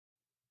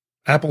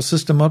Apple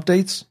system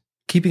updates,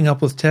 keeping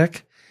up with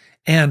tech,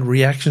 and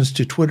reactions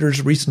to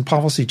Twitter's recent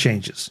policy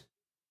changes.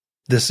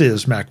 This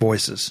is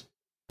MacVoices.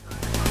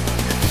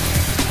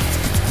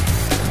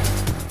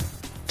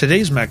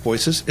 Today's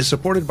MacVoices is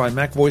supported by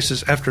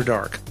MacVoices After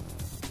Dark.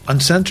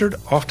 Uncensored,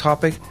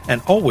 off-topic,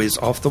 and always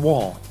off the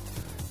wall.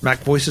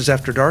 MacVoices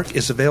After Dark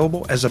is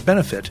available as a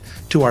benefit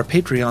to our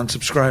Patreon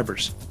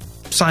subscribers.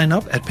 Sign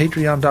up at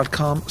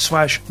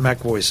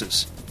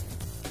patreon.com/MacVoices.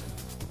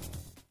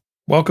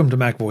 Welcome to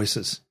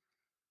MacVoices.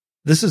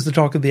 This is the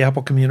talk of the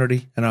Apple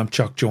community, and I'm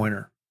Chuck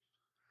Joyner.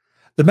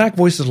 The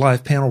MacVoices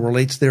Live panel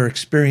relates their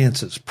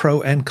experiences,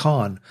 pro and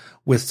con,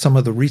 with some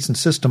of the recent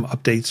system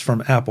updates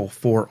from Apple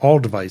for all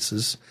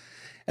devices,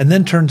 and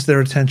then turns their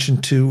attention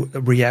to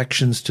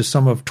reactions to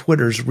some of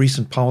Twitter's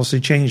recent policy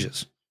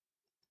changes.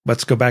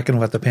 Let's go back and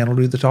let the panel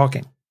do the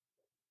talking.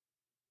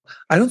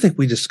 I don't think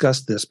we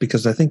discussed this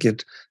because I think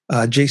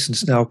Jason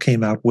Snell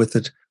came out with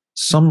it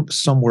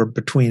somewhere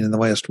between in the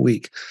last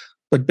week.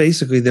 But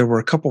basically, there were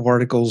a couple of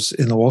articles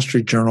in the Wall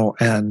Street Journal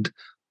and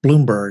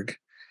Bloomberg,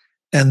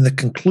 and the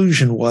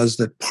conclusion was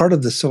that part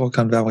of the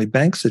Silicon Valley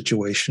Bank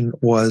situation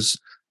was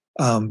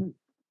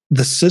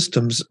the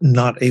systems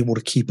not able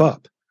to keep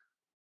up.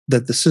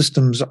 That the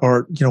systems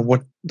are,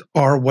 what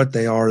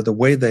they are, the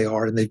way they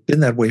are, and they've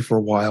been that way for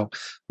a while.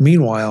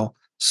 Meanwhile,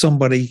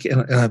 somebody,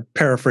 and I'm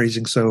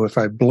paraphrasing, so if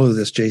I blow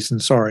this, Jason,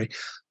 sorry,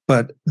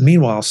 but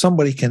meanwhile,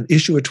 somebody can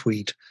issue a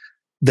tweet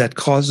that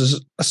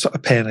causes a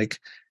panic,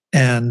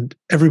 and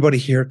everybody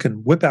here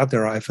can whip out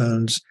their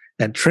iPhones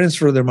and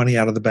transfer their money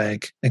out of the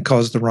bank and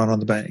cause the run on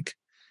the bank.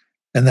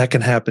 And that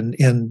can happen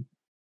in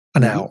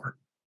an hour.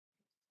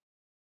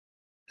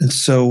 And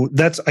so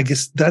I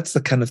guess that's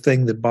the kind of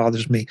thing that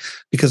bothers me,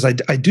 because I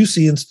do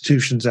see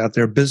institutions out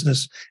there,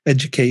 business,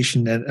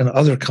 education, and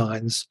other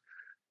kinds,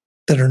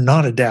 that are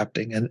not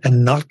adapting and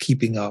not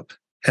keeping up.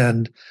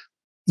 And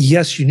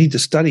yes, you need to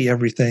study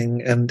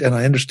everything, and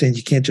I understand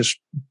you can't just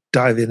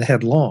dive in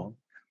headlong.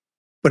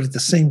 But at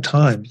the same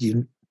time,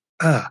 you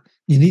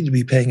need to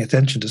be paying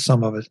attention to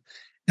some of it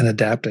and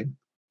adapting.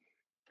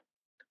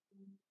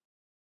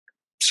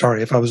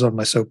 Sorry if I was on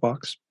my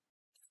soapbox.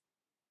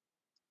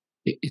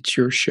 It's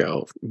your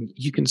show.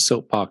 You can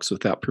soapbox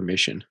without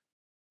permission.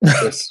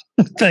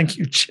 Thank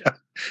you,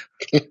 Jeff.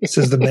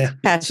 Says the man.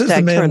 Says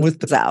the man with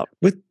the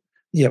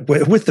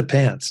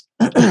pants.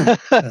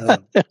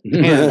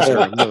 Hands are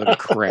a load of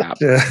crap.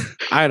 Yeah.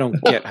 I don't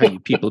get how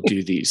you people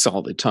do these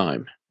all the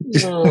time.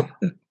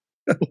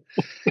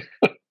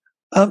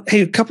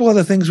 Hey, a couple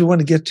other things we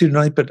want to get to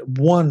tonight, but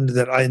one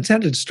that I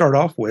intended to start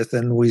off with,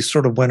 and we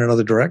sort of went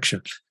another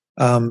direction.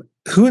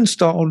 Who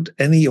installed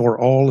any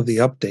or all of the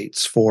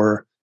updates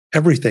for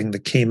everything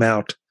that came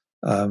out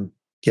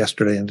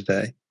yesterday and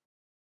today?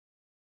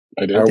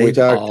 I did. Are we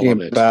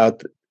talking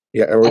about?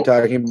 Yeah, are we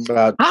talking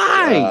about?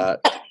 Hi.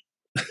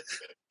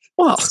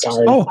 Well,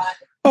 sorry. Oh,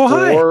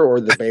 hi.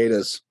 Or the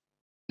betas?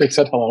 They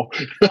said hello.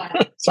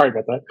 Sorry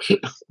about that.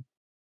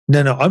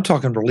 No, I'm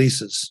talking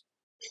releases.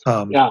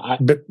 But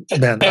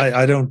Ben,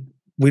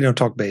 we don't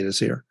talk betas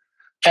here.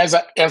 As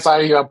I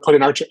put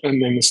in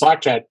in the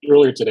Slack chat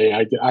earlier today,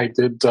 I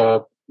did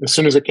as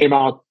soon as it came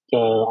out,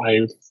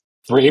 I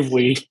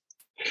bravely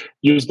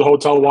used the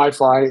hotel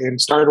Wi-Fi and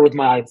started with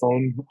my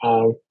iPhone.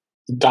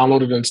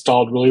 Downloaded and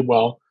installed really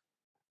well,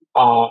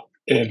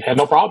 and had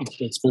no problem.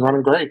 It's been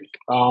running great.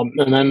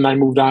 And then I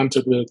moved on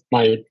to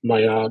my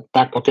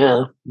MacBook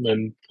Air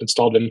and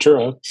installed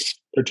Ventura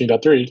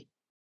 13.3.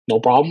 No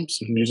problems.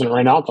 I'm using it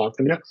right now,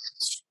 talking to you.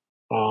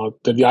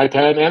 Did the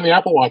iPad and the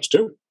Apple Watch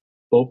too.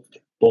 Both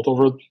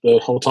over the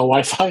hotel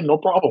Wi-Fi, no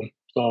problem.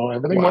 So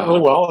everything went really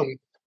well,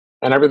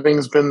 and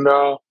everything's been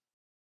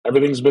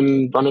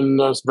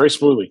running very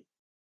smoothly.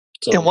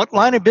 So, and what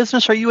line of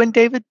business are you in,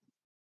 David?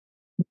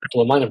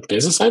 What line of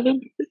business I'm in?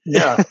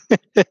 Yeah.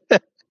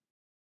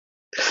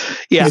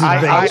 Yeah,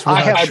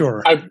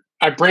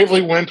 I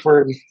bravely went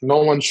where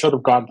no one should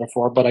have gone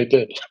before, but I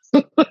did.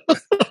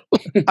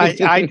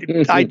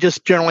 I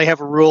just generally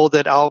have a rule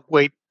that I'll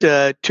wait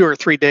 2 or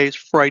 3 days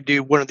before I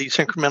do one of these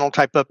incremental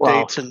type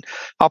updates, and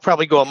I'll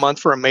probably go a month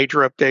for a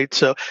major update.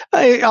 So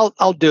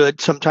I'll do it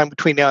sometime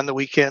between now and the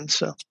weekend.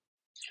 So,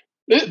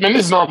 this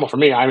is normal for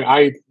me.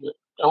 I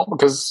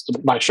because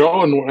my show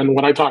and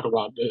what I talk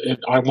about,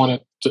 I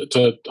want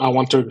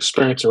to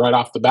experience it right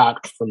off the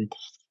bat from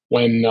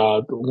when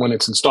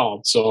it's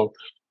installed. So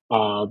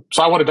I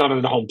would have done it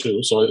at home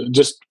too. So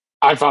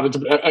I found it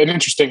an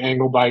interesting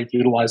angle by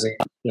utilizing,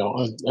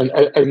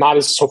 a not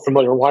as so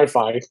familiar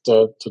Wi-Fi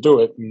to do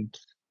it, and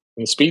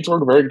the speeds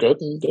were very good,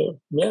 and had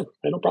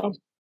no problem.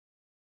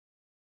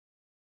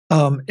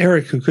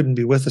 Eric, who couldn't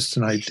be with us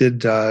tonight,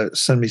 did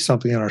send me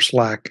something in our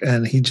Slack,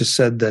 and he just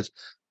said that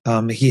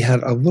he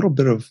had a little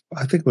bit of,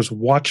 I think it was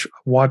watch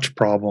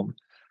problem,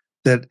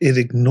 that it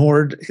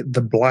ignored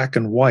the black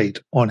and white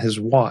on his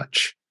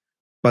watch,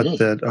 but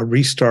that a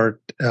restart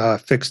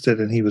fixed it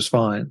and he was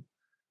fine.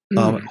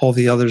 All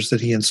the others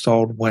that he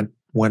installed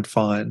went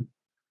fine.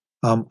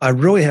 I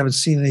really haven't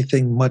seen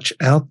anything much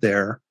out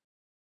there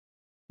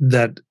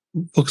that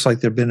looks like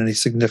there have been any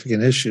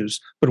significant issues.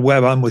 But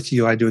Webb, I'm with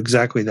you. I do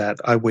exactly that.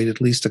 I wait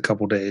at least a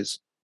couple days.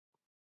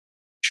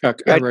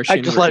 Chuck, I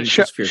just let it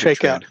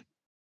shake out.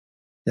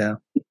 Yeah.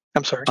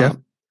 I'm sorry. Jeff?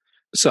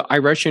 So I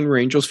rush in where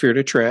angels fear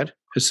to tread.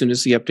 As soon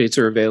as the updates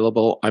are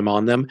available, I'm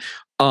on them.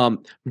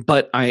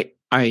 But I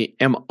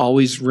am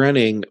always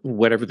running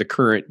whatever the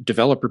current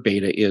developer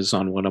beta is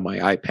on one of my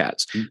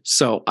iPads.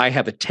 So I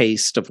have a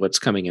taste of what's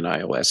coming in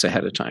iOS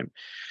ahead of time.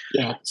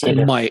 Yeah. Same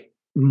here.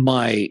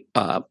 My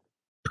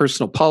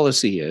personal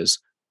policy is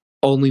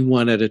only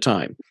one at a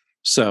time.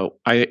 So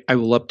I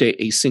will update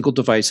a single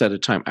device at a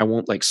time. I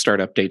won't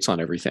start updates on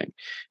everything,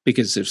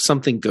 because if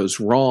something goes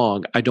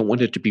wrong, I don't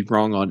want it to be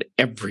wrong on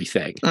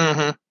everything.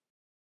 But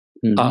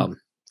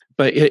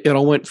it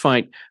all went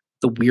fine.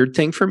 The weird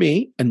thing for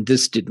me, and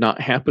this did not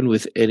happen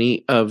with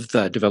any of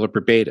the developer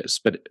betas,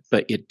 but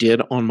it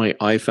did on my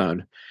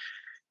iPhone,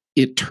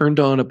 it turned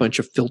on a bunch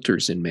of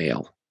filters in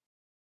Mail.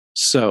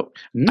 So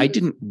I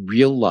didn't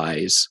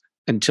realize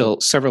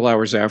until several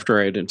hours after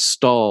I had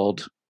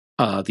installed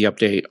the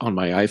update on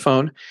my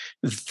iPhone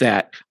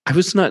that I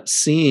was not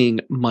seeing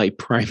my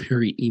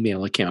primary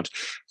email account.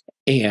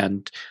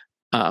 And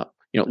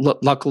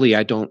luckily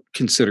I don't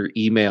consider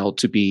email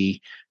to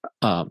be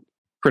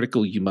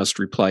critical, you must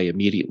reply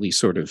immediately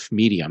sort of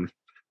medium,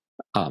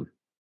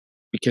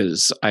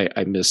 because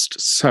I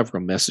missed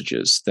several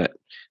messages that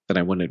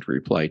I wanted to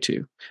reply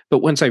to. But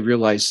once I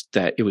realized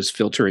that it was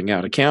filtering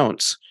out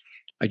accounts,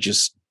 I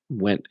just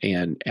went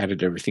and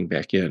added everything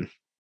back in.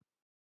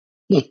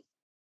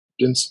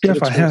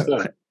 Jeff, I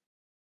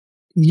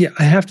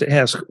have to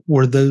ask,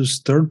 were those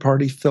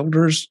third-party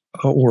filters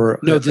or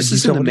no? This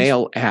is in the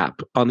Mail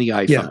app on the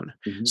iPhone.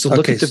 Yeah. So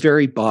look at the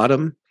very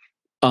bottom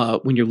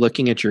when you're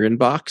looking at your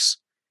inbox,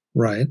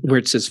 right, where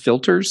it says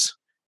filters.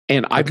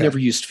 And I've never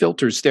used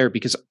filters there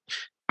because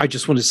I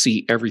just want to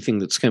see everything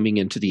that's coming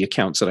into the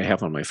accounts that I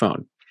have on my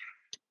phone.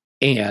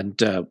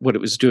 And what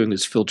it was doing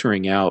was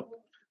filtering out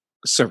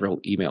several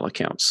email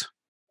accounts.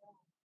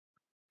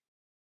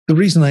 The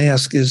reason I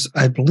ask is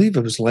I believe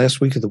it was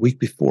last week or the week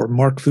before,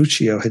 Mark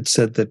Fuccio had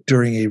said that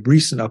during a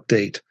recent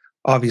update,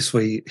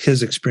 obviously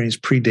his experience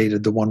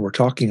predated the one we're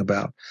talking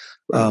about,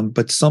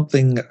 but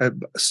an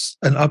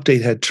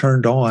update had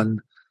turned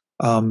on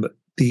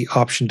the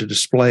option to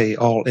display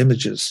all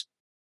images.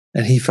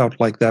 And he felt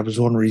like that was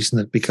one reason,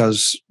 that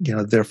because,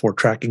 therefore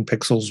tracking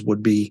pixels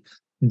would be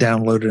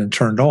downloaded and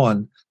turned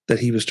on, that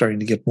he was starting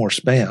to get more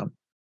spam.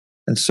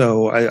 And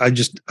so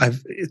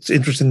it's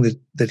interesting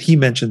that he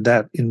mentioned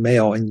that in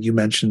Mail, and you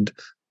mentioned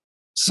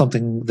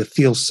something that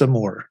feels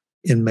similar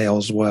in Mail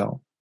as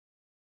well.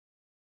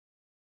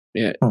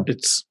 Yeah,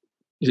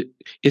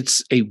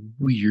 it's a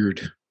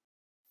weird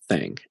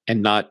thing,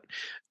 and not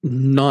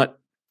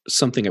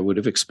something I would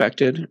have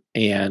expected.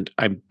 And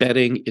I'm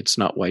betting it's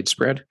not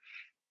widespread,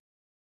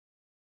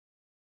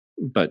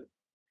 but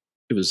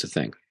it was a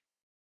thing.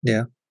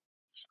 Yeah.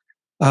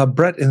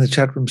 Brett in the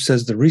chat room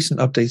says the recent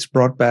updates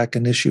brought back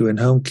an issue in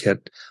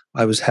HomeKit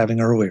I was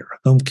having earlier.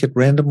 HomeKit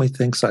randomly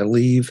thinks I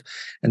leave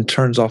and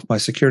turns off my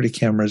security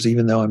cameras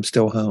even though I'm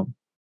still home.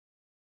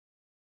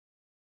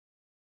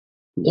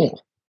 Yeah.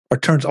 Or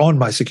turns on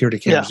my security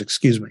cameras,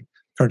 excuse me.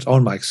 Turns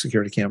on my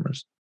security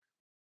cameras.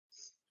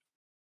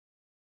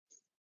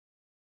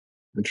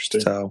 Interesting.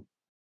 So,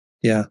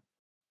 yeah.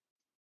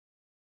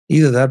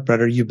 Either that,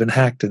 Brett, or you've been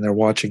hacked and they're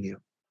watching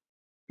you.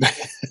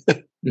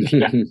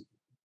 Yeah.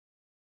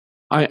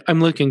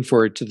 I'm looking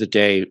forward to the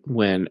day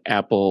when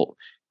Apple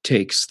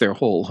takes their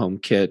whole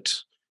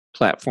HomeKit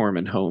platform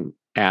and home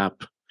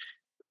app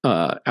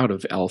out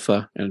of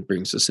alpha and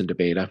brings us into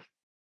beta.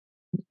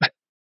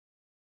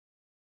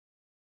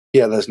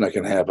 Yeah, that's not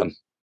going to happen.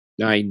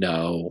 I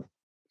know,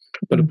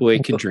 but a boy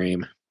can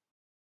dream.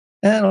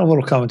 And a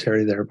little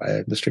commentary there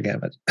by Mr.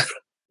 Gammett.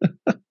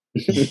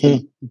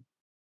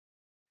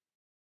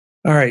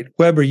 All right,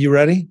 Webb, are you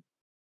ready?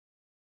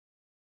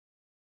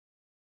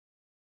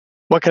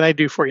 What can I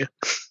do for you?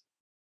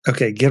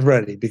 Okay, get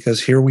ready,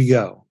 because here we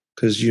go.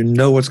 Because you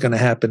know what's going to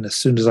happen as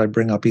soon as I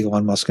bring up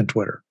Elon Musk and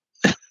Twitter.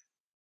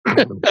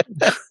 Hold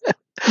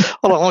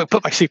on, let me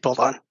put my seatbelt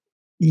on.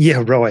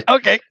 Yeah, right.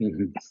 Okay.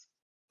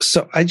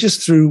 So I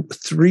just threw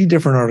 3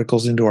 different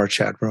articles into our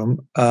chat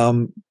room,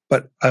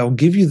 but I'll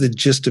give you the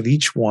gist of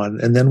each one,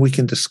 and then we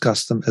can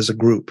discuss them as a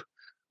group,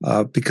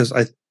 because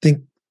I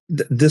think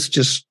this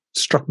just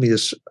struck me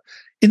as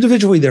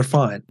individually they're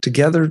fine.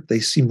 Together,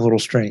 they seem a little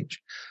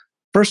strange.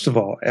 First of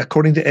all,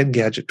 according to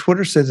Engadget,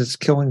 Twitter says it's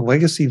killing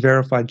legacy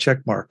verified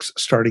checkmarks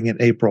starting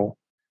in April,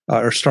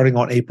 or starting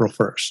on April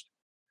 1st.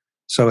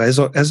 So as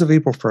of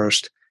April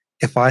 1st,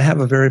 if I have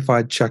a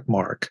verified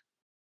checkmark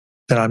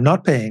that I'm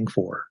not paying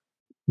for,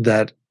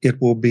 that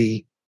it will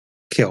be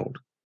killed.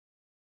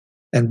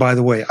 And by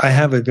the way, I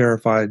have a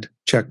verified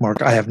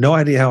checkmark. I have no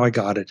idea how I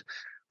got it.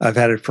 I've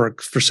had it for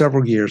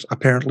several years.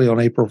 Apparently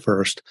on April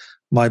 1st,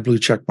 my blue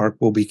checkmark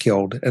will be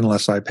killed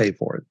unless I pay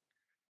for it.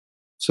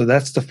 So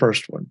that's the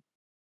first one.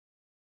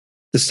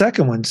 The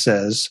second one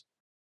says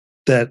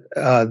that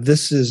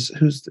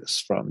who's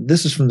this from?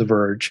 This is from The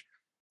Verge.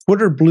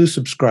 Twitter Blue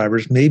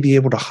subscribers may be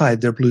able to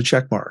hide their blue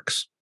check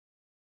marks.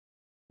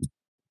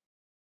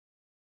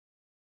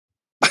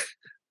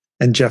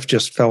 And Jeff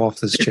just fell off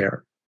his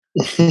chair.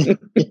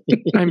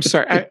 I'm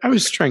sorry. I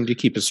was trying to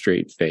keep a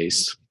straight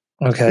face.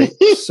 Okay.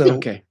 So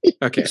okay.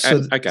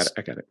 So, I got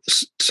it.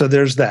 So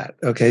there's that.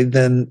 Okay.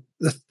 Then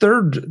the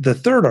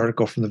third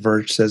article from The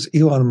Verge says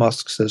Elon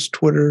Musk says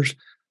Twitter's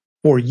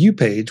For You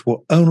page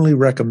will only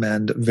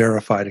recommend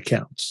verified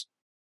accounts.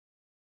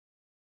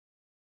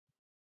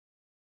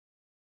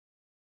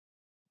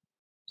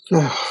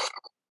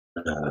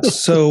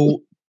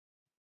 So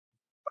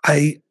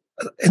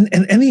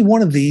and any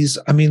one of these,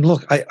 I mean,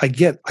 look, I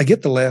get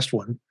the last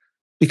one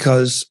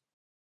because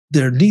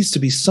there needs to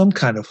be some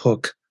kind of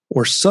hook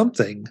or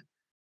something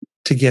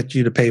to get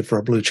you to pay for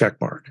a blue check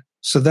mark.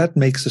 So that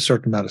makes a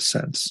certain amount of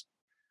sense.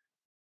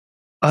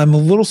 I'm a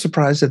little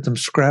surprised at them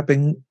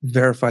scrapping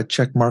verified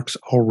check marks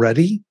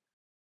already.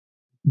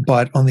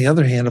 But on the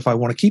other hand, if I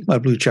want to keep my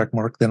blue check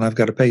mark, then I've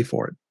got to pay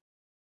for it.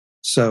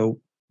 So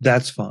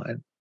that's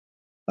fine.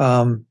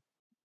 But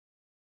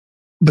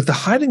the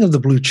hiding of the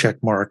blue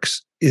check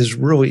marks is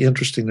really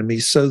interesting to me,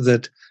 so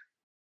that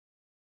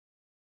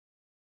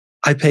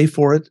I pay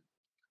for it,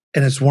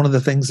 and it's one of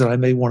the things that I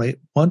may want,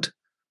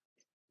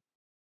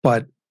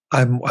 but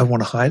I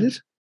want to hide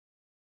it.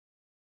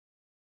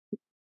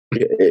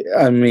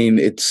 I mean,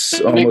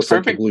 it's almost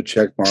like a blue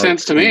check mark.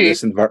 Sense to me.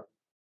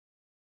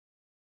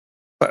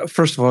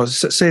 First of all,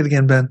 say it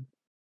again, Ben.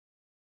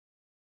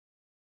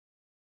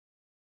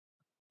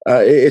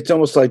 It's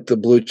almost like the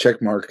blue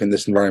check mark in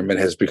this environment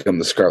has become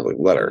the scarlet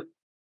letter.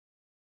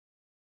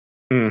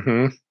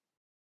 Mm-hmm.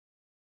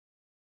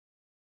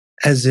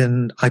 As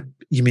in,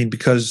 you mean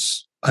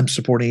because I'm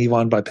supporting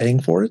Elon by paying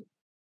for it?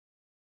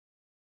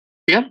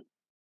 Yeah.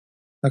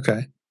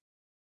 Okay.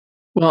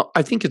 Well,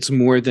 I think it's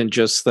more than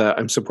just that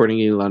I'm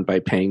supporting Elon by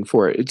paying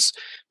for it. It's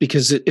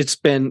because it's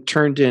been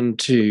turned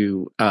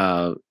into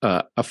a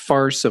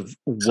farce of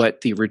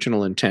what the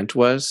original intent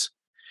was,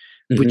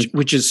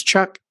 which is,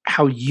 Chuck,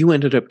 how you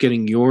ended up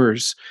getting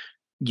yours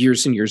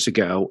years and years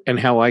ago, and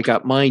how I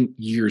got mine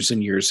years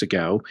and years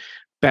ago,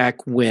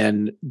 back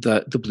when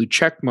the blue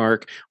check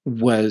mark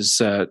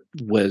was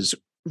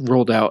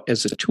rolled out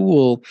as a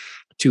tool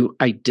to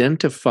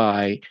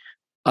identify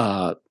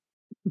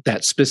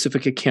that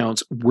specific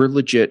accounts were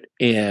legit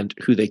and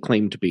who they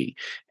claimed to be.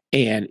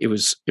 And it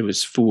was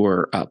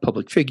for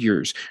public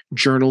figures,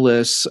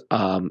 journalists,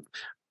 a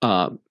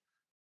lot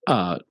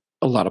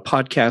of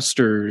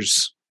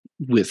podcasters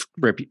with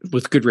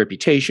good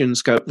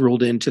reputations got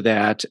rolled into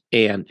that,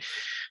 and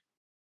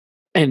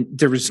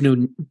there was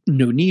no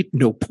need,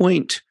 no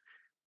point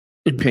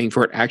in paying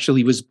for it.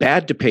 Actually, it was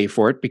bad to pay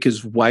for it,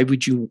 because why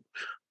would you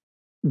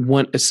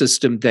want a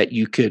system that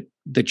you could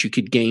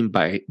game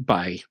by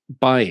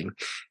buying?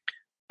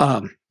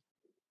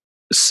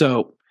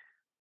 So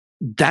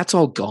that's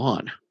all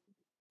gone.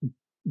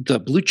 The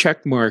blue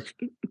check mark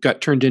got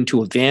turned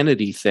into a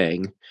vanity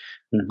thing.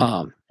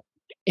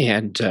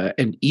 And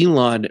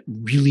Elon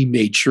really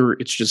made sure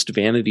it's just a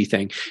vanity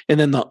thing. And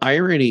then the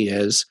irony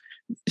is,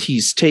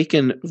 he's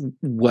taken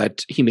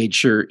what he made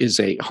sure is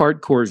a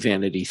hardcore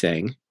vanity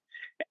thing,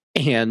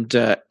 and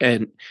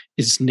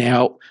is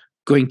now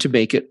going to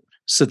make it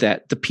so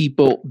that the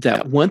people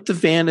that want the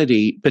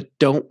vanity but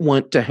don't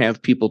want to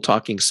have people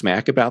talking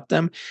smack about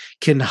them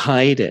can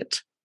hide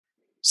it.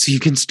 So you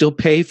can still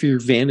pay for your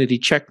vanity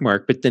check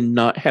mark, but then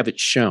not have it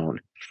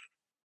shown.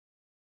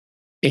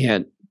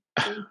 And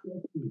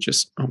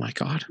just, oh my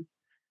God.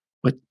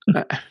 What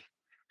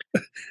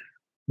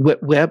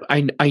Webb,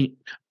 I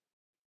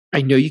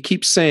know you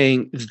keep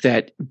saying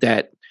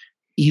that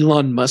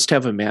Elon must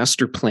have a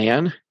master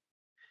plan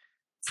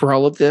for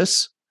all of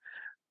this.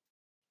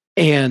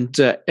 And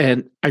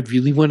I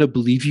really want to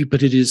believe you,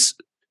 but it is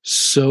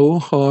so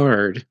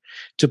hard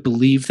to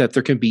believe that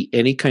there can be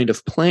any kind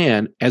of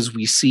plan as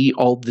we see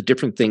all the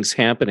different things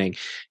happening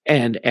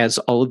and as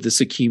all of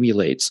this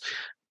accumulates.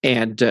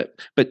 And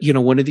but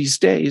one of these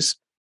days,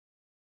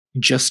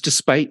 just to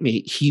spite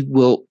me, he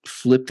will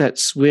flip that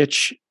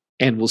switch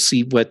and we'll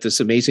see what this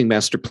amazing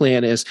master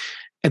plan is.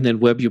 And then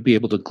Webb, you'll be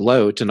able to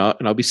gloat, and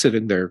I'll be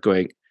sitting there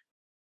going,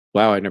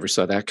 wow, I never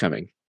saw that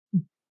coming.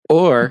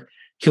 Or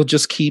he'll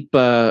just keep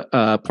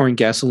pouring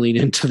gasoline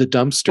into the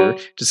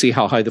dumpster to see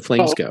how high the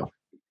flames go.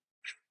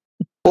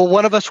 Well,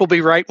 one of us will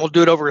be right, and we'll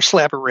do it over a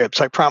slab of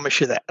ribs. I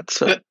promise you that.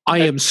 So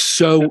I am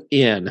so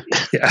in.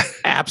 Yeah.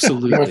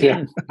 Absolutely.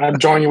 I'm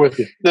joining with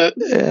you.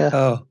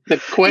 The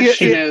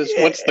question is,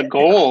 what's the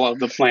goal of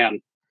the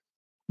plan?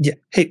 Yeah.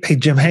 Hey,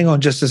 Jim, hang on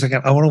just a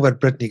second. I want to let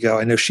Brittany go.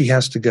 I know she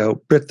has to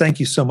go. Britt, thank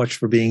you so much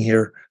for being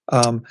here.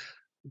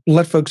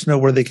 Let folks know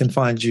where they can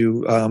find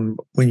you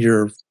when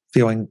you're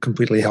feeling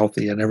completely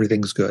healthy and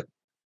everything's good.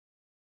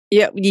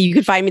 Yeah, you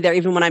can find me there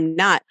even when I'm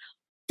not.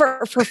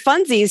 For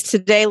funsies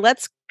today,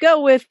 let's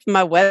go with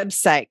my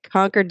website,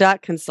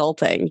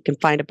 conquer.consulting. You can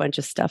find a bunch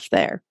of stuff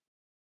there.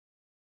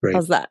 Great.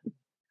 How's that?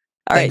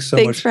 All right.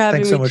 Thanks for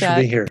having me. Thanks so much for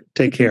being here.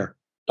 Take care.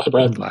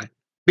 Bye.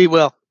 Be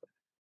well.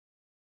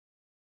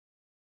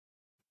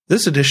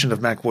 This edition of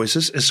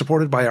MacVoices is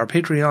supported by our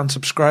Patreon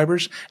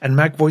subscribers and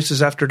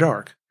MacVoices After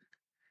Dark.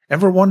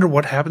 Ever wonder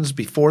what happens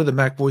before the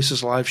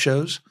MacVoices live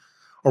shows?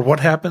 or what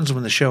happens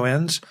when the show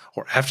ends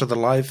or after the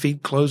live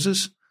feed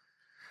closes?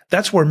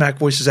 That's where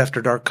MacVoices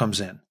After Dark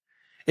comes in.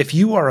 If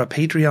you are a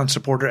Patreon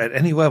supporter at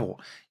any level,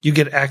 you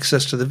get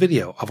access to the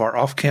video of our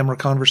off-camera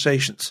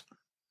conversations.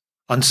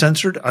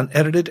 Uncensored,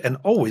 unedited, and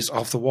always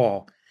off the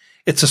wall.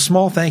 It's a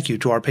small thank you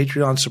to our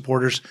Patreon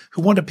supporters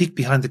who want to peek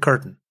behind the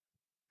curtain.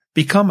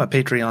 Become a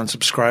Patreon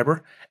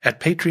subscriber at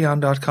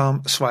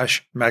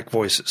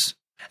patreon.com/MacVoices.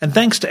 And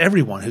thanks to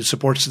everyone who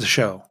supports the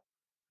show.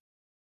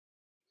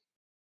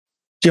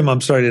 Jim,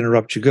 I'm sorry to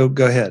interrupt you.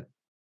 Go ahead.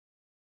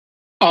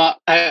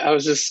 I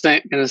was just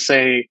going to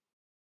say,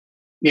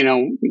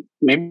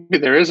 maybe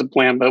there is a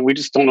plan, but we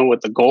just don't know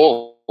what the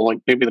goal. Like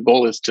maybe the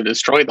goal is to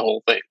destroy the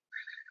whole thing,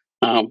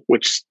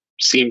 which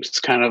seems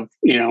kind of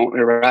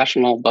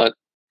irrational. But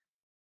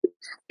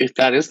if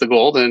that is the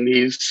goal, then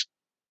he's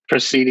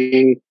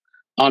proceeding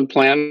on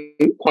plan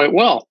quite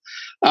well.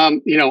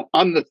 On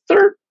the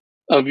third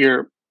of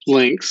your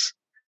links,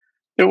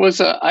 there was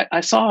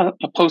I saw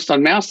a post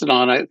on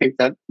Mastodon. I think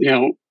that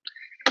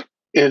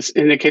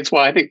indicates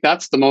why I think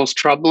that's the most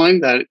troubling,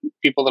 that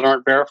people that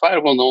aren't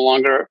verified will no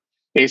longer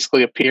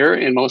basically appear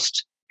in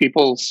most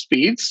people's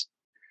feeds.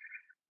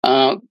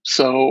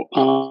 So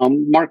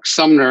Mark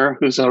Sumner,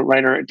 who's a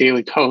writer at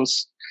Daily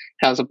Kos,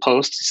 has a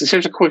post. He says,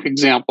 here's a quick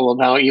example of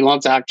how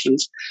Elon's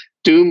actions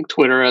doom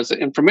Twitter as an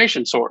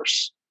information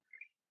source.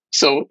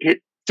 So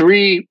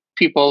 3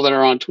 people that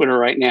are on Twitter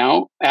right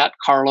now, at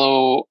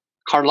Carlot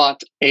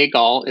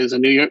Agal is a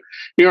New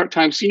York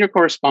Times senior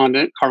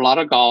correspondent,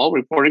 Carlotta Gall,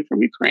 reporting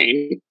from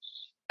Ukraine.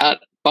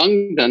 At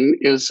Bungden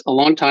is a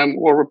longtime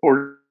war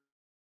reporter,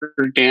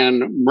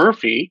 Dan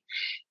Murphy.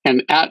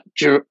 And at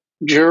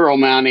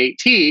Juroman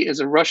AT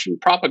is a Russian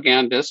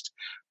propagandist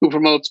who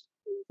promotes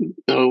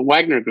the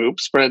Wagner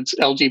Group, spreads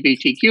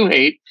LGBTQ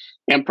hate,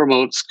 and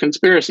promotes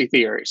conspiracy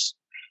theories.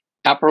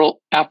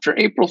 After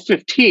April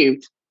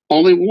 15th,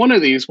 only one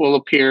of these will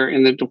appear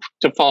in the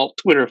default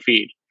Twitter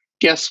feed.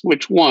 Guess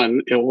which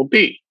one it will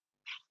be.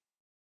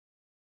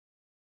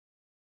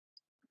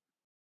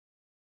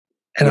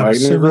 And the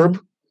Wagner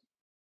Group?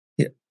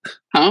 Yeah.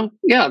 Huh?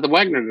 Yeah, the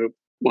Wagner Group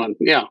one.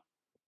 Yeah.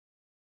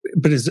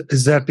 But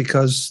is that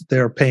because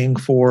they're paying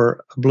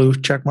for a blue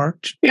check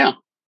mark? Yeah.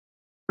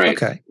 Right.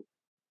 Okay.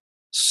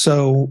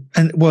 So,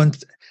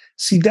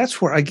 see,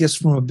 that's where I guess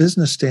from a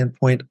business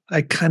standpoint,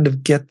 I kind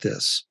of get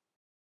this.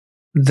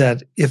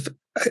 That if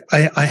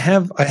I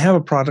have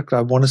a product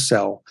I want to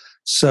sell,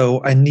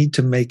 so I need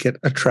to make it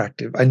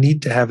attractive. I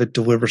need to have it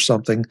deliver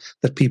something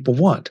that people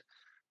want.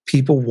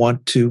 People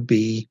want to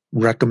be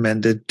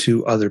recommended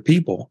to other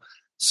people.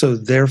 So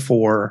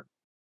therefore,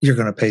 you're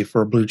going to pay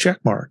for a blue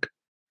check mark.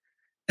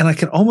 And I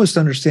can almost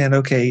understand,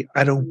 okay,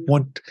 I don't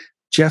want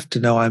Jeff to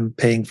know I'm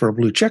paying for a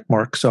blue check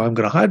mark, so I'm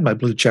going to hide my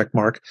blue check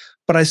mark,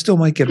 but I still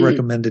might get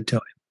recommended to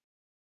him,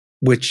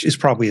 which is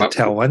probably a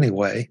tell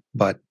anyway,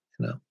 but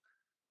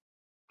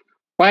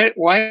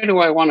Why do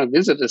I want to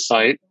visit a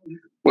site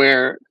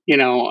where,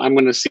 I'm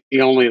going to see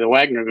only the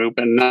Wagner Group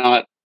and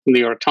not New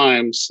York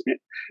Times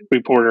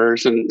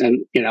reporters and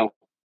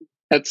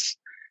that's,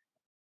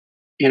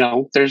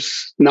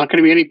 there's not going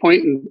to be any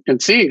point in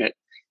seeing it.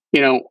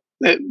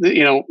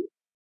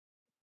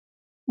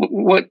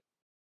 What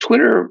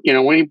Twitter,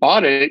 when he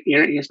bought it,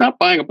 he's not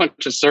buying a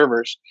bunch of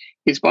servers.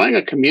 He's buying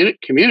a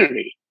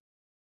community.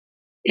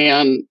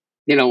 And,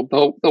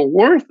 the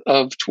worth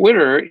of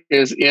Twitter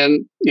is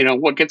in,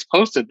 what gets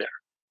posted there.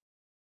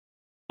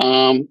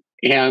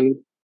 And,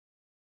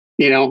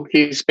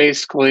 he's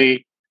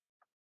basically,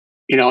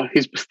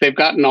 they've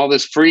gotten all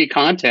this free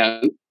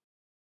content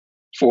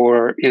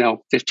for,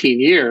 15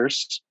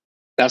 years.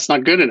 That's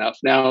not good enough.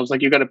 Now it's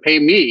like, you got to pay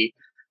me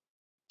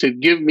to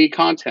give me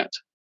content.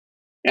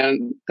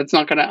 And I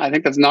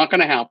think that's not going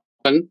to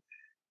happen.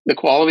 The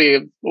quality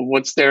of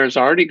what's there has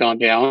already gone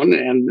down.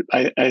 And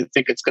I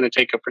think it's going to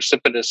take a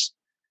precipitous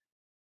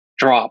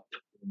drop,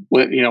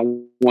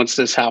 once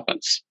this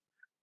happens.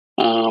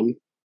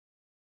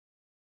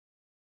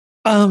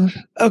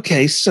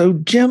 Okay. So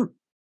Jim,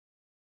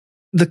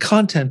 the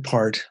content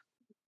part,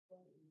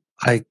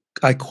 I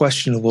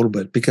question a little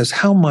bit, because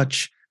how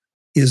much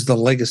is the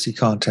legacy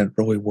content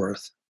really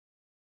worth,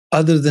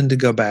 other than to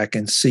go back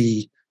and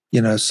see,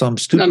 some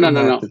stupid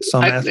no. that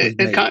some athlete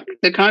made?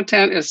 The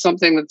content is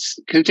something that's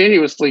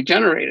continuously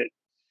generated,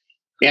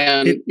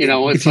 and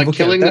it's like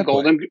killing the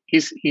golden.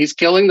 He's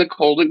killing the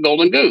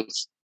golden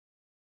goose.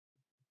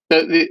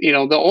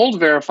 The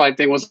old verified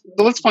thing was,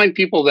 let's find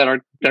people that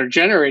are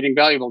generating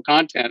valuable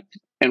content,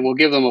 and we'll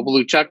give them a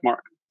blue check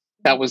mark.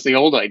 That was the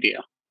old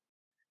idea.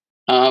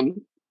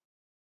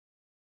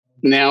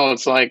 Now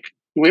it's like,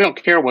 we don't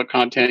care what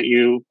content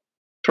you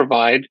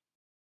provide.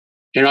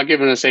 You're not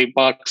giving us $8.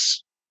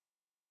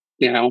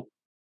 We don't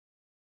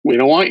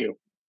want you.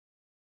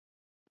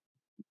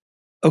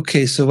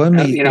 Okay, so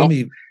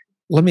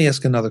let me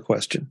ask another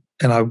question,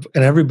 and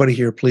everybody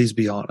here, please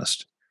be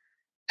honest.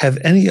 Have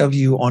any of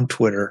you on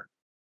Twitter,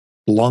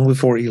 long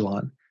before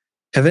Elon,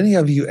 have any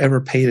of you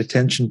ever paid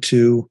attention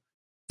to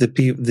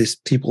these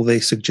people they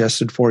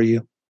suggested for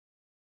you?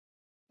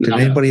 Did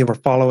anybody ever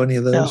follow any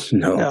of those?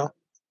 No.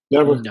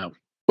 Never. No.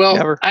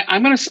 Well,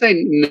 I'm going to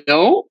say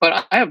no,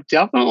 but I have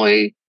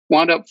definitely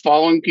wound up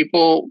following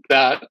people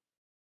that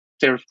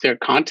their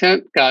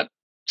content got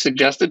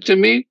suggested to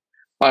me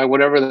by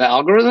whatever the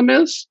algorithm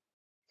is.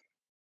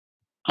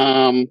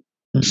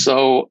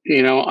 So,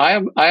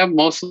 I have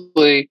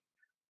mostly,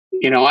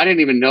 I didn't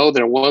even know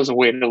there was a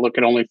way to look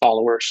at only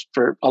followers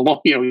for a long,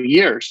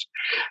 years.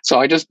 So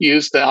I just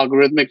used the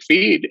algorithmic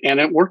feed, and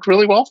it worked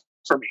really well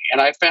for me.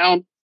 And I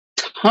found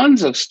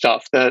tons of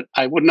stuff that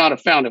I would not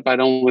have found if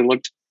I'd only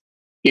looked,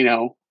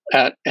 in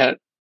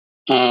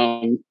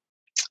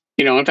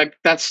fact,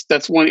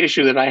 that's one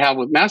issue that I have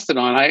with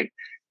Mastodon. I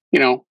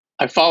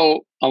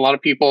follow a lot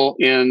of people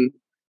in,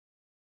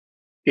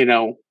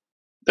 the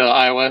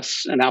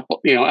iOS and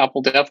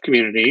Apple Dev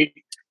community.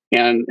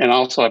 And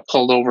also I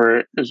pulled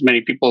over as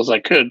many people as I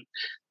could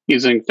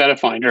using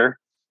FetaFinder.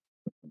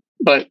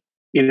 But,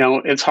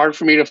 it's hard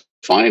for me to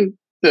find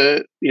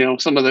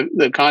some of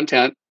the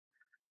content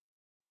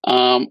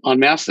on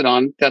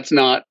Mastodon that's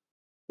not,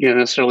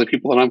 necessarily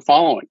people that I'm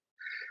following.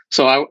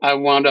 So I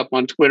wound up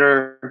on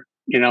Twitter.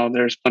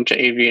 There's a bunch of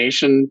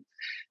aviation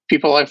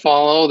people I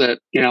follow that,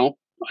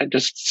 I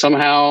just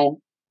somehow,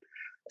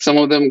 some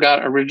of them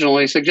got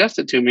originally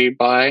suggested to me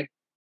by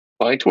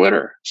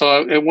Twitter.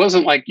 So it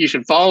wasn't like you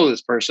should follow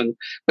this person,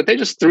 but they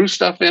just threw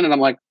stuff in, and I'm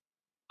like,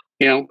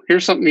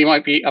 here's something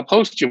a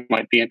post you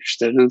might be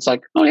interested in. And it's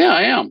like, oh yeah,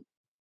 I am.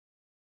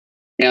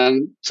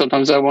 And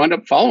sometimes I wind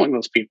up following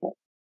those people.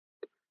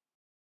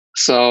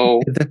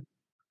 So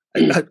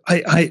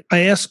I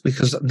ask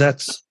because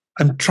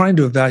I'm trying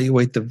to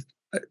evaluate the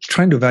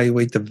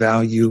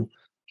value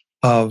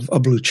of a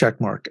blue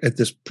check mark in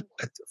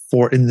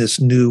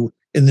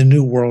the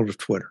new world of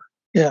Twitter.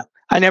 Yeah,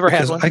 I never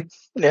had one.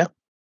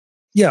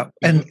 Yeah,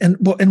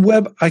 and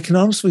Webb, I can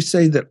honestly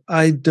say that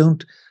I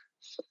don't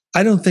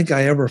think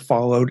I ever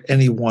followed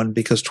anyone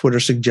because Twitter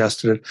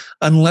suggested it,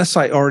 unless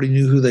I already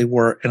knew who they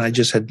were and I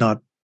just had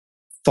not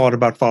thought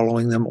about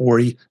following them or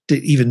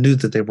even knew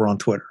that they were on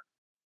Twitter.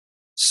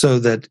 So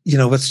that,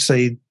 let's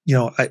say,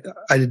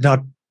 I did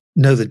not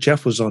know that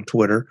Jeff was on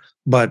Twitter,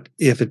 but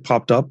if it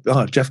popped up,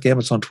 Jeff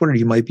Gammett's on Twitter,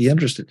 you might be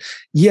interested.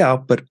 Yeah,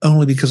 but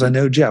only because I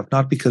know Jeff,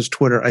 not because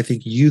Twitter, I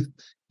think you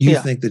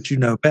think that you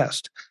know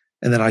best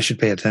and then I should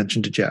pay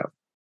attention to Jeff.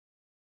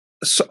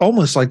 So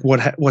almost like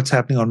what's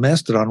happening on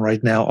Mastodon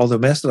right now, although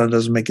Mastodon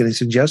doesn't make any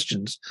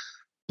suggestions,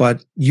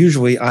 but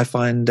usually I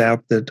find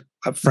out that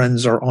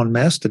friends are on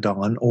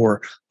Mastodon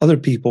or other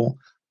people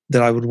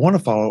that I would want to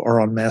follow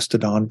are on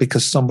Mastodon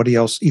because somebody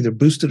else either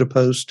boosted a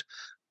post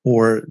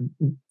or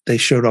they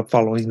showed up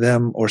following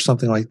them or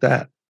something like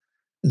that.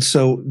 And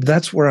so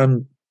that's where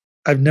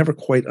I've never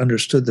quite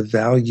understood the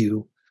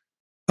value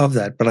of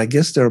that. But I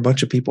guess there are a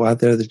bunch of people out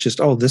there that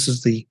just, this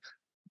is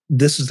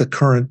the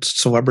current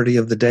celebrity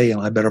of the day and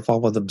I better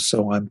follow them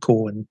so I'm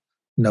cool and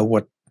know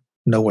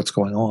what's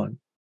going on.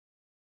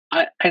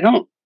 I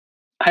don't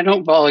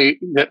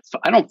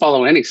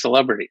follow any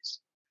celebrities.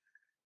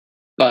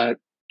 But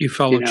you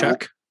follow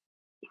Chuck?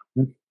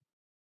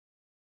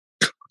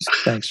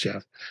 Thanks,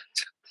 Jeff.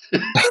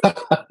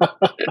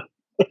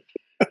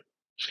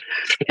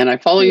 And I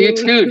follow you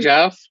too,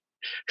 Jeff.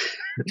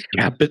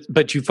 Yeah,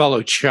 but you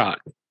follow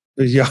Chuck.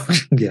 Yeah,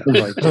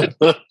 right.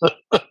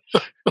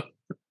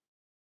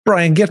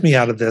 Brian, get me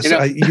out of this.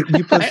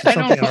 You posted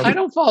something. I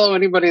don't follow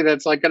anybody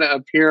that's like going to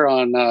appear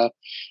on,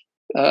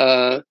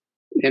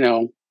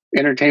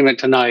 Entertainment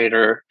Tonight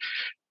or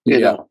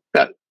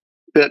that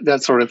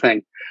sort of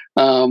thing.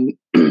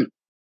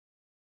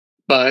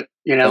 But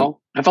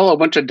I follow a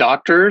bunch of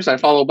doctors. I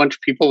follow a bunch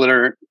of people that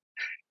are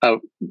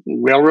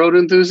railroad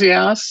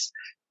enthusiasts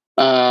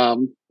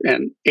and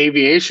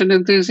aviation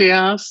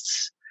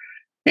enthusiasts,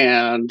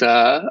 and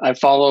I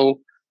follow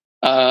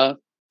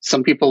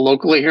some people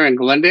locally here in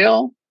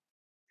Glendale.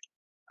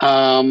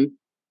 And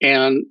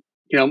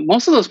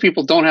most of those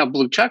people don't have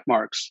blue check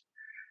marks.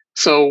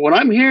 So what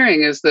I'm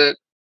hearing is that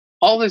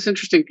all these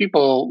interesting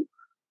people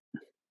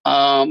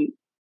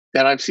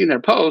that I've seen their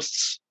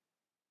posts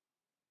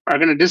are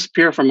going to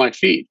disappear from my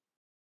feed.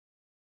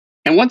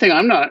 And one thing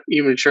I'm not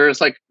even sure is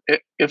like,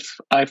 if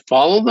I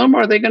follow them,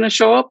 are they going to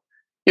show up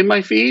in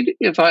my feed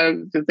if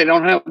they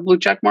don't have blue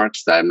check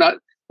marks?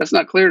 That's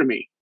not clear to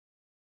me.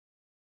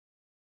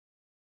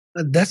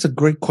 That's a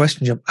great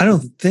question, Jim. I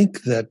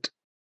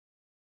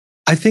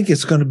think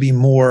it's going to be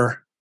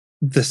more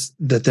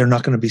that they're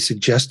not going to be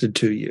suggested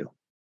to you.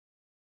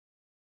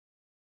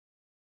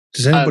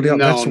 Does anybody else?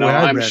 That's the way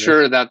I read I'm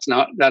sure that's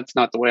not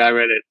the way I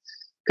read it.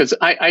 Because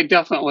I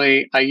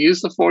definitely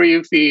use the For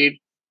You feed,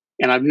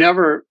 and I've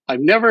never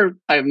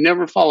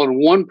followed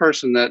one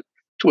person that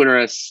Twitter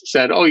has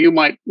said, "Oh, you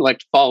might like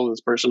to follow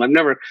this person." I've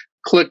never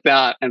clicked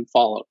that and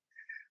followed,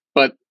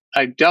 but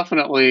I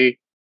definitely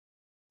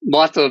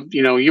lots of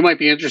you might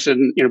be interested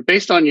in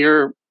based on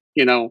your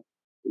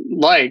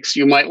likes,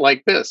 you might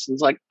like this. And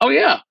it's like, oh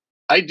yeah,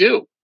 I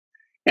do,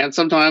 and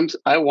sometimes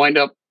I wind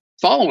up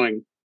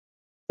following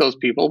those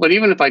people. But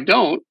even if I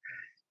don't.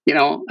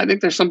 I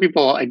think there's some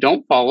people I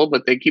don't follow,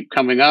 but they keep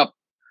coming up,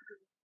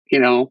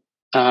 and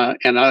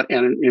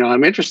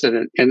I'm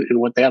interested in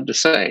what they have to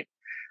say.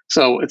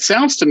 So it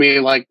sounds to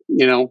me like,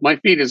 my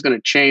feed is going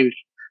to change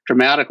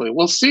dramatically.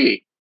 We'll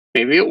see.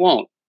 Maybe it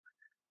won't.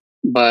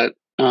 But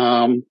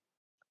well,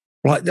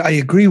 I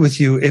agree with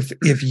you.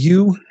 If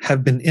you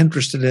have been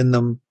interested in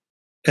them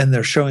and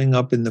they're showing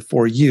up in the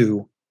For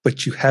You,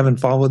 but you haven't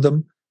followed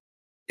them,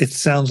 it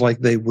sounds like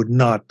they would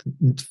not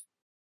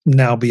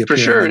now be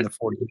appearing in the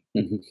For You.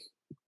 Mm-hmm.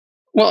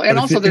 Well, and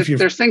also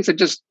there's things that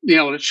just,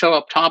 that show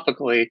up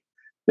topically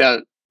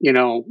that,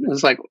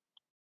 it's like,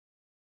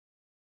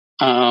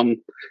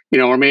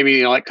 or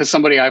maybe like, cause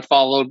somebody I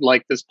followed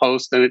like this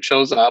post and it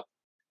shows up,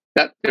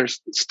 that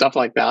there's stuff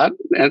like that.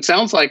 And it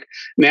sounds like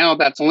now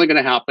that's only going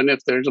to happen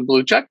if there's a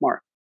blue check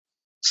mark.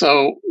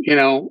 So,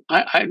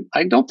 I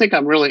don't think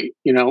I'm really,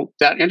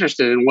 that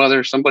interested in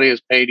whether somebody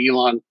has paid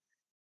Elon,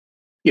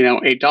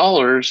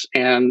 $8.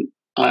 And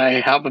I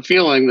have a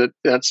feeling that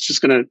that's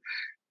just going to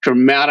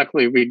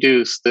dramatically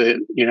reduce the,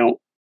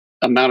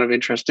 amount of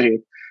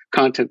interesting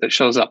content that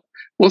shows up.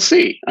 We'll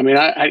see. I mean,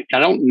 I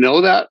don't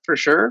know that for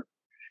sure.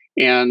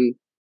 And,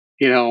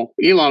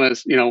 Elon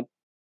is,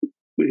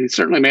 he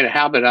certainly made a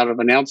habit out of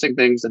announcing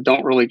things that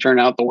don't really turn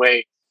out the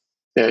way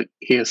that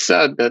he has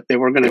said that they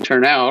were going to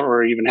turn out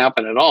or even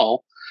happen at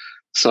all.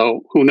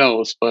 So who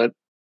knows? But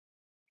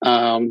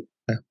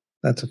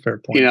that's a fair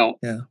point.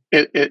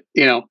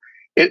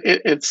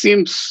 It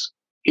seems,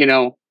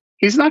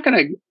 he's not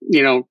going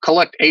to,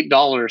 collect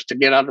 $8 to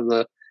get out of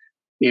the,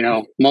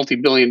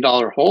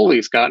 multi-billion-dollar hole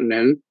he's gotten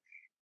in.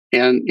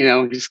 And,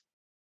 he's,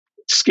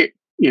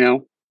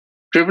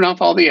 driven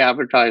off all the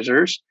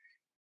advertisers.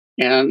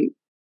 And,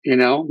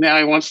 now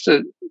he wants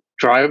to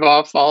drive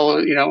off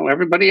all,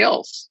 everybody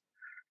else.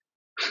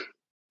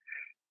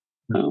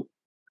 Oh.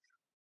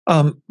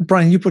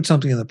 Brian, you put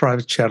something in the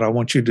private chat I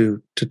want you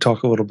to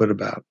talk a little bit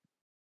about,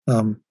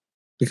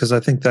 because I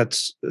think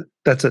that's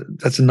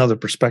another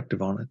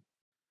perspective on it.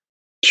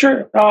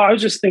 Sure. I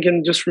was just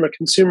thinking, just from a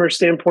consumer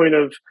standpoint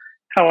of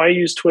how I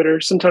use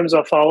Twitter. Sometimes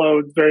I'll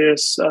follow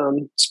various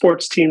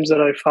sports teams that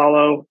I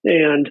follow,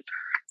 and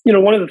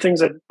one of the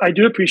things that I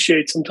do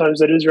appreciate sometimes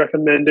that is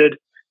recommended,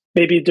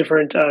 maybe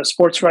different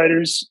sports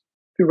writers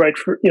who write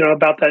for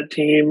about that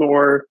team,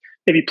 or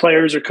maybe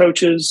players or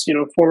coaches,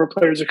 former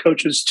players or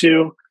coaches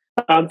too.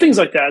 Things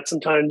like that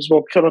sometimes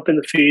will come up in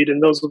the feed,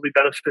 and those will be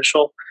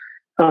beneficial.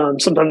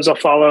 Sometimes I'll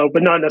follow,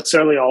 but not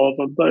necessarily all of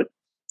them. But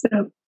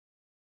yeah.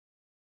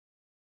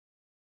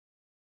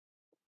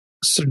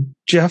 So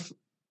Jeff,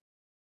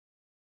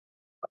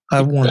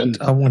 I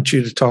want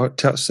you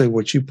to say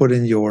what you put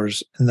in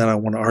yours, and then I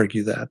want to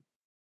argue that.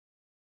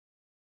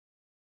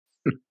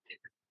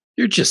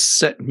 You're just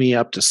setting me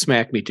up to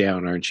smack me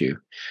down, aren't you?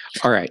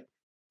 All right.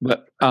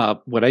 But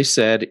what I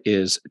said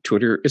is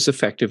Twitter is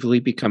effectively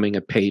becoming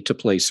a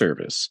pay-to-play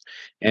service.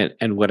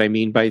 And what I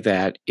mean by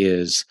that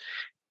is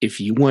if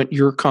you want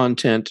your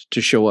content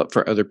to show up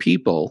for other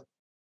people,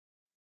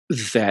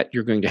 that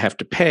you're going to have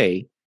to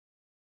pay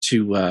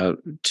to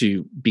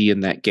be in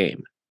that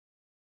game.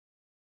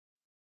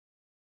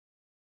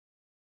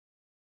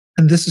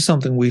 And this is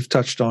something we've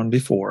touched on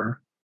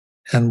before,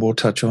 and we'll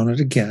touch on it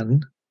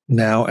again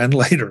now and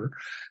later.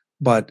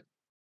 But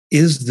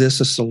is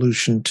this a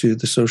solution to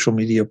the social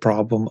media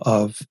problem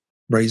of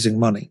raising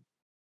money?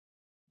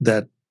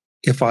 That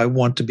if I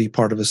want to be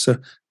part of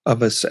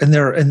and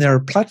there are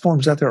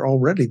platforms out there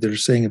already that are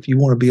saying if you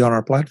want to be on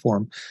our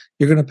platform,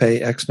 you're going to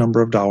pay X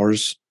number of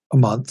dollars a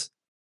month.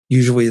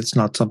 Usually, it's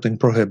not something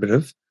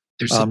prohibitive.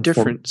 There's a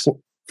difference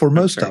for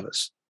most of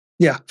us.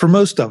 Yeah, for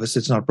most of us,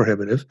 it's not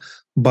prohibitive.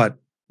 But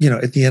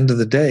at the end of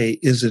the day,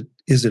 is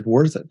it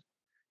worth it?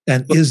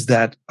 And is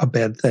that a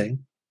bad thing?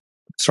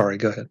 Sorry,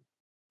 go ahead.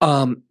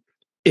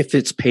 If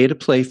it's pay to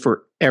play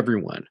for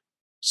everyone,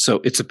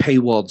 so it's a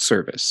paywalled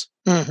service,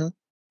 mm-hmm.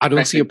 I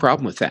don't see a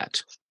problem with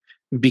that,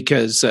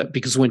 because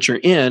once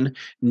you're in,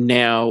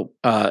 now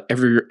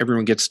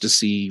everyone gets to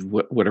see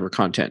whatever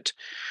content.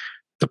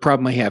 The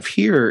problem I have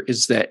here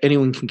is that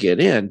anyone can get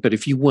in, but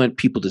if you want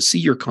people to see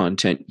your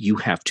content, you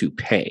have to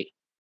pay.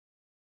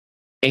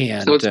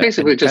 And so it's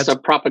basically just a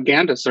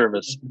propaganda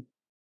service.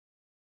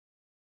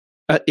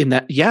 In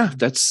that, yeah,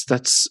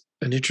 that's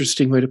an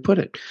interesting way to put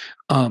it.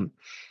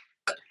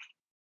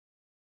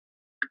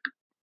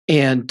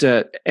 And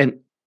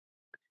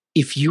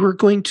if you are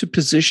going to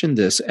position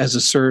this as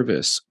a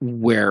service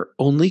where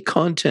only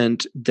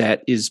content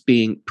that is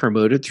being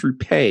promoted through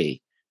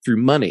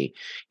money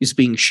is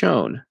being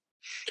shown,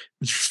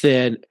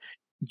 then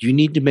you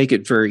need to make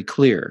it very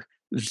clear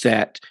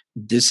that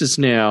this is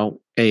now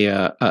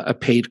a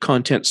paid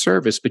content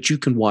service, but you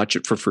can watch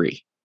it for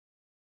free.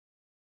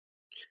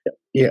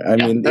 Yeah, I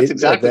mean, that's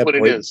exactly what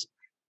it is.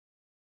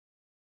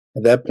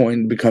 At that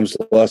point, it becomes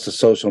less a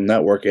social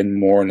network and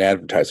more an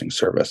advertising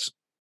service.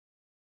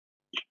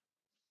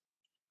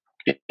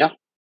 Yeah.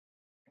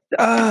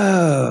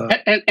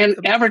 And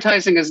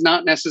advertising is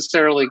not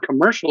necessarily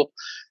commercial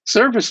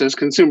services,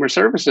 consumer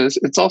services.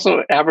 It's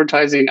also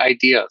advertising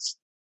ideas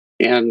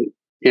and,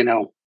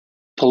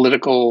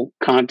 political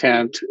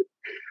content,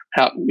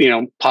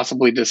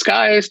 possibly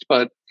disguised.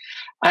 But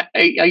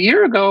a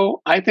year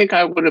ago, I think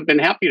I would have been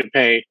happy to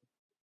pay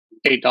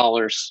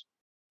 $8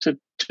 to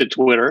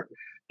Twitter.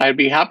 I'd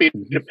be happy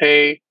to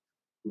pay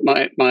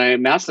my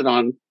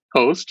Mastodon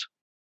host.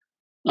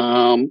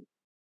 But,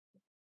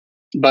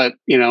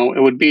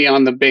 it would be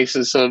on the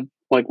basis of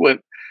like what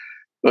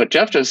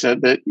Jeff just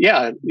said, that,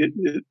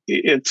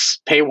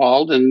 it's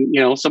paywalled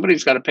and,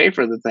 somebody's got to pay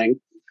for the thing.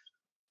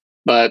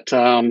 But,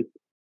 I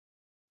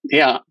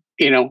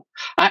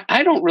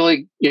don't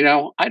really,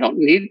 I don't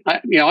need,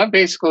 I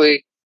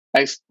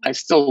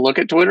still look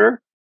at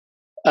Twitter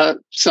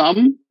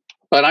some,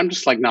 but I'm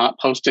just like not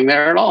posting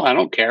there at all. I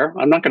don't care.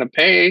 I'm not going to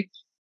pay.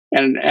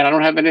 And I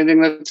don't have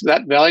anything that's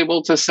that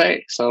valuable to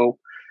say. So,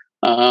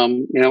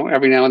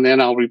 every now and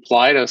then I'll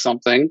reply to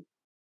something,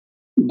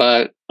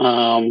 but,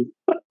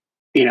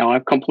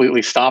 I've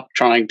completely stopped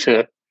trying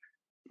to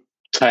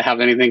have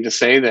anything to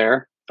say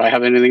there. If I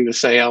have anything to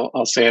say,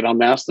 I'll say it on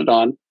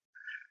Mastodon.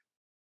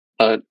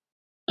 But,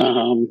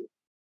 I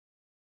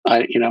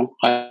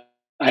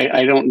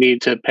don't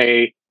need to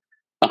pay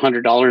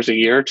 $100 a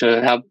year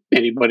to have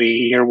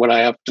anybody hear what I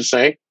have to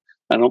say.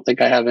 I don't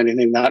think I have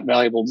anything that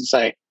valuable to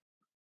say.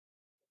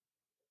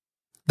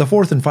 The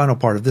fourth and final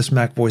part of this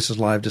MacVoices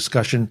Live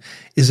discussion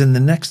is in the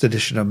next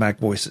edition of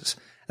MacVoices,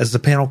 as the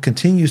panel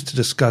continues to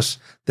discuss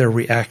their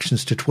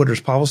reactions to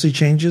Twitter's policy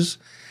changes,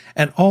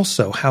 and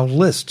also how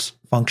lists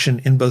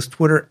function in both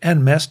Twitter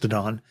and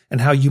Mastodon,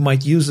 and how you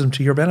might use them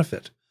to your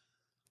benefit.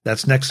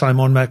 That's next time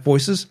on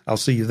MacVoices. I'll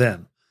see you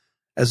then.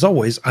 As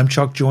always, I'm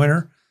Chuck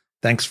Joyner.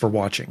 Thanks for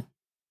watching.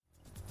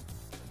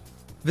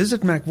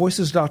 Visit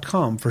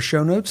MacVoices.com for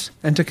show notes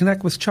and to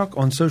connect with Chuck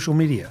on social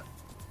media.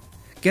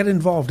 Get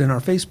involved in our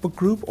Facebook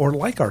group or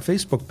like our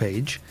Facebook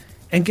page,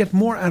 and get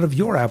more out of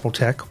your Apple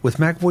tech with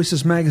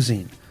MacVoices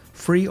Magazine,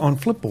 free on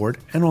Flipboard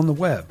and on the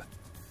web.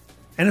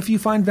 And if you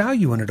find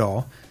value in it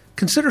all,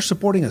 consider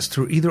supporting us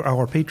through either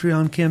our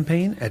Patreon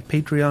campaign at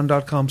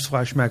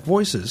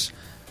patreon.com/MacVoices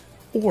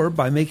or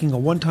by making a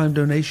one-time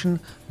donation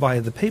via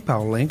the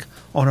PayPal link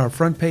on our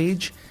front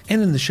page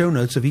and in the show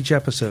notes of each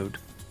episode.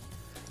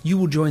 You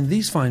will join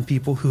these fine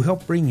people who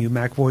help bring you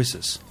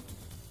MacVoices.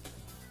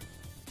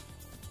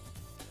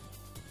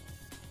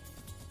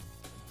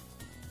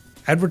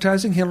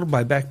 Advertising handled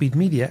by Backbeat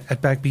Media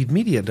at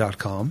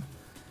backbeatmedia.com.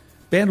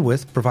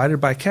 Bandwidth provided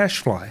by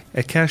CacheFly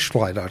at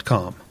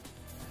cachefly.com.